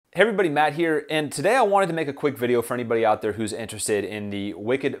Hey everybody, Matt here, and today I wanted to make a quick video for anybody out there who's interested in the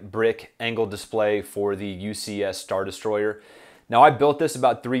Wicked Brick angle display for the UCS Star Destroyer. Now I built this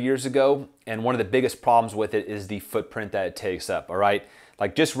about 3 years ago, and one of the biggest problems with it is the footprint that it takes up, all right?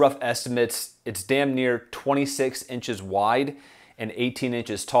 Like just rough estimates, it's damn near 26 inches wide and 18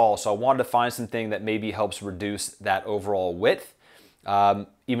 inches tall, so I wanted to find something that maybe helps reduce that overall width,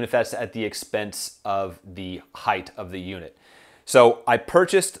 even if that's at the expense of the height of the unit. So I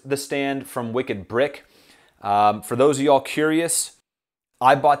purchased the stand from Wicked Brick. For those of y'all curious,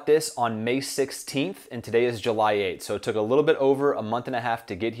 I bought this on May 16th and today is July 8th. So it took a little bit over a month and a half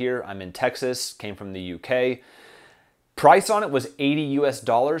to get here. I'm in Texas, came from the UK. Price on it was $80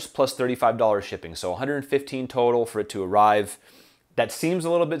 US plus $35 shipping. So 115 total for it to arrive. That seems a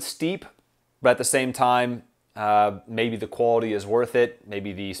little bit steep, but at the same time, maybe the quality is worth it.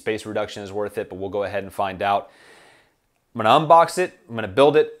 Maybe the space reduction is worth it, but we'll go ahead and find out. I'm gonna unbox it, I'm gonna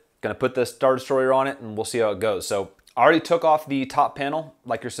build it, gonna put the Star Destroyer on it, and we'll see how it goes. So I already took off the top panel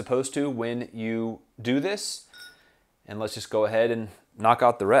like you're supposed to when you do this. And let's just go ahead and knock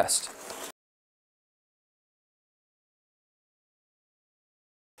out the rest.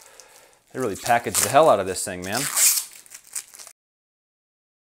 They really packaged the hell out of this thing, man.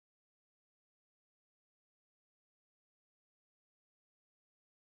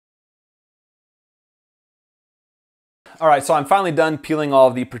 All right, so I'm finally done peeling all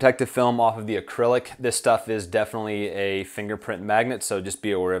of the protective film off of the acrylic. This stuff is definitely a fingerprint magnet, so just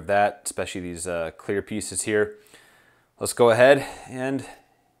be aware of that, especially these clear pieces here. Let's go ahead and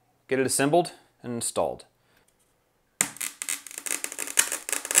get it assembled and installed.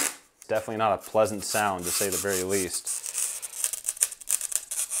 Definitely not a pleasant sound, to say the very least.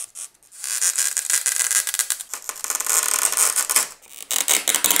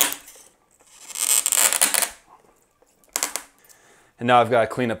 And now I've got to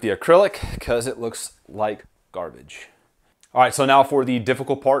clean up the acrylic because it looks like garbage. All right, so now for the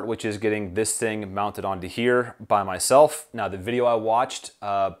difficult part, which is getting this thing mounted onto here by myself. Now the video I watched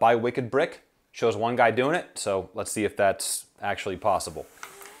by Wicked Brick shows one guy doing it, so let's see if that's actually possible.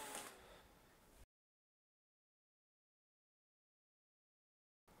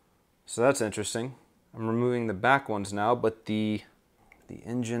 So that's interesting. I'm removing the back ones now, but the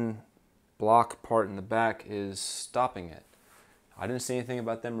engine block part in the back is stopping it. I didn't see anything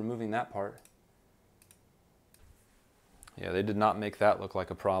about them removing that part. Yeah, they did not make that look like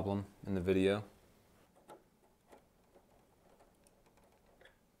a problem in the video.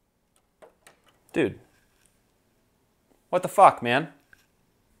 Dude, what the fuck, man?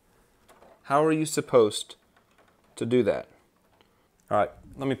 How are you supposed to do that? All right,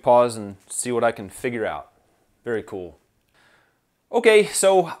 let me pause and see what I can figure out. Very cool. Okay,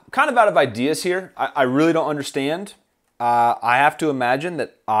 so kind of out of ideas here. I really don't understand. I have to imagine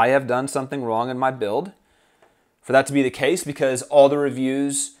that I have done something wrong in my build for that to be the case, because all the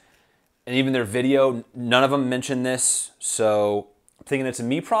reviews and even their video, none of them mention this. So I'm thinking it's a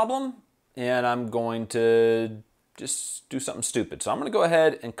me problem, and I'm going to just do something stupid. So I'm going to go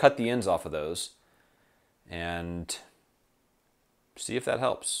ahead and cut the ends off of those and see if that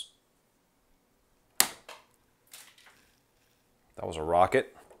helps. That was a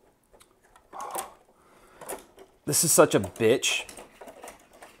rocket. This is such a bitch.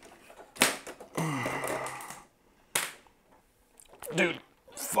 Dude,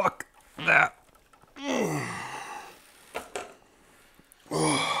 fuck that.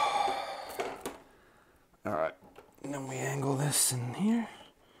 All right, and then we angle this in here.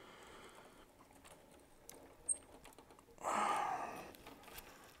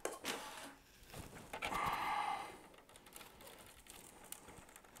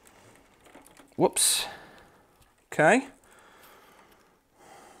 Whoops. Okay.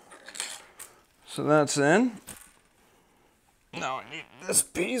 So that's in. Now I need this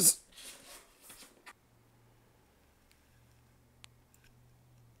piece.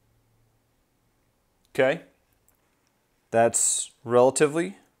 Okay. That's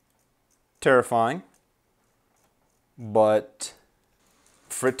relatively terrifying, but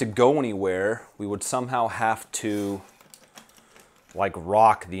for it to go anywhere, we would somehow have to like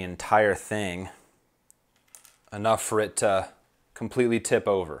rock the entire thing enough for it to completely tip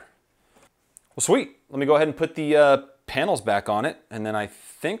over. Well, sweet. Let me go ahead and put the panels back on it, and then I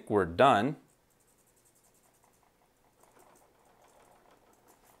think we're done.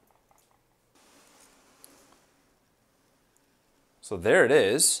 So there it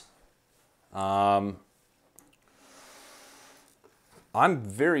is. I'm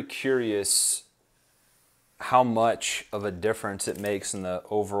very curious how much of a difference it makes in the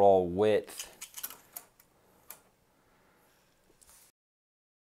overall width.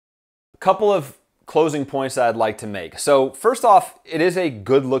 couple of closing points that I'd like to make. So first off, it is a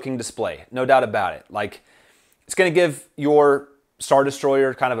good looking display, no doubt about it. Like, it's gonna give your Star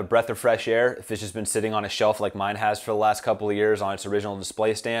Destroyer kind of a breath of fresh air if it's just been sitting on a shelf like mine has for the last couple of years on its original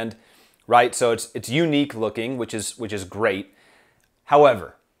display stand, right? So it's unique looking, which is great.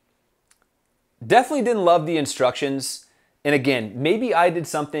 However, definitely didn't love the instructions. And again, maybe I did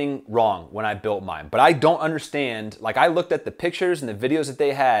something wrong when I built mine, but I don't understand. Like, I looked at the pictures and the videos that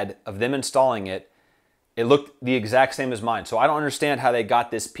they had of them installing it. It looked the exact same as mine. So I don't understand how they got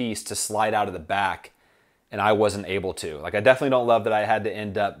this piece to slide out of the back and I wasn't able to. Like, I definitely don't love that I had to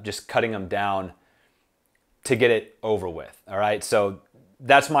end up just cutting them down to get it over with, all right? So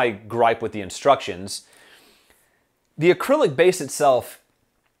that's my gripe with the instructions. The acrylic base itself,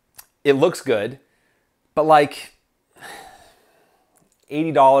 it looks good, but like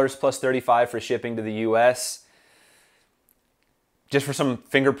 $80 plus $35 for shipping to the US, just for some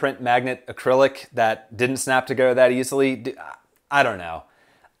fingerprint magnet acrylic that didn't snap together that easily. I don't know.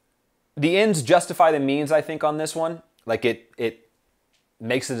 The ends justify the means, I think, on this one. Like, it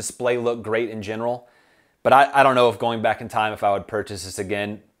makes the display look great in general. But I don't know if going back in time, if I would purchase this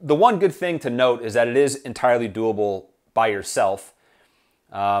again. The one good thing to note is that it is entirely doable by yourself.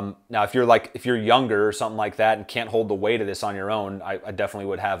 Now, if you're younger or something like that and can't hold the weight of this on your own, I definitely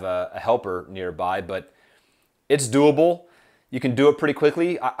would have a helper nearby. But it's doable. You can do it pretty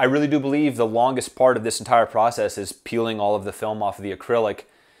quickly. I really do believe the longest part of this entire process is peeling all of the film off of the acrylic.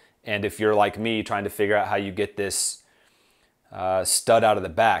 And if you're like me, trying to figure out how you get this stud out of the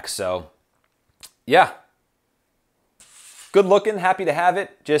back. So, yeah. Good looking, happy to have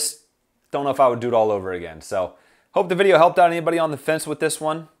it. Just don't know if I would do it all over again. So, hope the video helped out anybody on the fence with this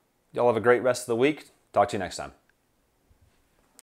one. Y'all have a great rest of the week. Talk to you next time.